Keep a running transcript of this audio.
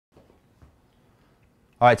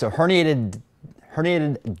All right, so herniated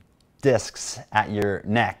discs at your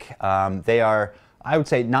neck. They are, I would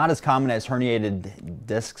say, not as common as herniated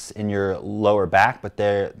discs in your lower back, but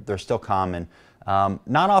they're still common.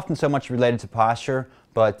 Not often so much related to posture,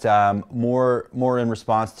 but more in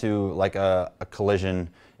response to like a collision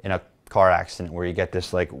in a car accident where you get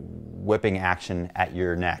this like whipping action at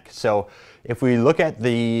your neck. So if we look at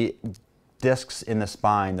the discs in the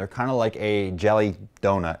spine, they're kind of like a jelly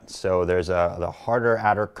donut. So there's the harder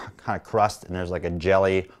outer kind of crust, and there's like a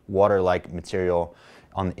jelly water-like material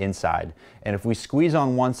on the inside. And if we squeeze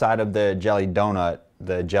on one side of the jelly donut,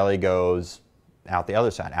 the jelly goes out the other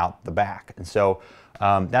side, out the back. And so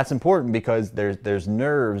that's important because there's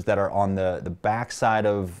nerves that are on the back side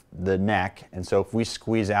of the neck. And so if we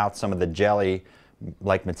squeeze out some of the jelly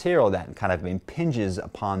like material, that kind of impinges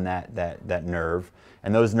upon that nerve,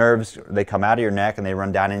 and those nerves, they come out of your neck and they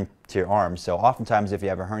run down into your arms. So oftentimes if you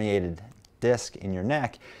have a herniated disc in your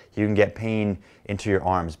neck, you can get pain into your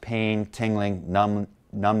arms. Pain, tingling,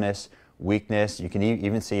 numbness, weakness. You can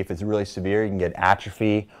even see, if it's really severe, you can get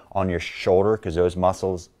atrophy on your shoulder because those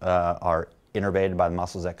muscles are innervated by the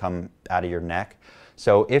muscles that come out of your neck.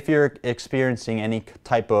 So if you're experiencing any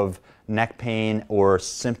type of neck pain or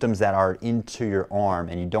symptoms that are into your arm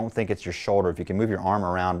and you don't think it's your shoulder, if you can move your arm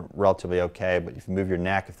around relatively okay, but if you move your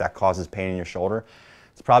neck, if that causes pain in your shoulder,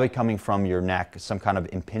 it's probably coming from your neck, some kind of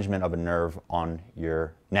impingement of a nerve on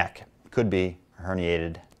your neck. Could be a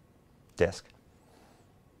herniated disc.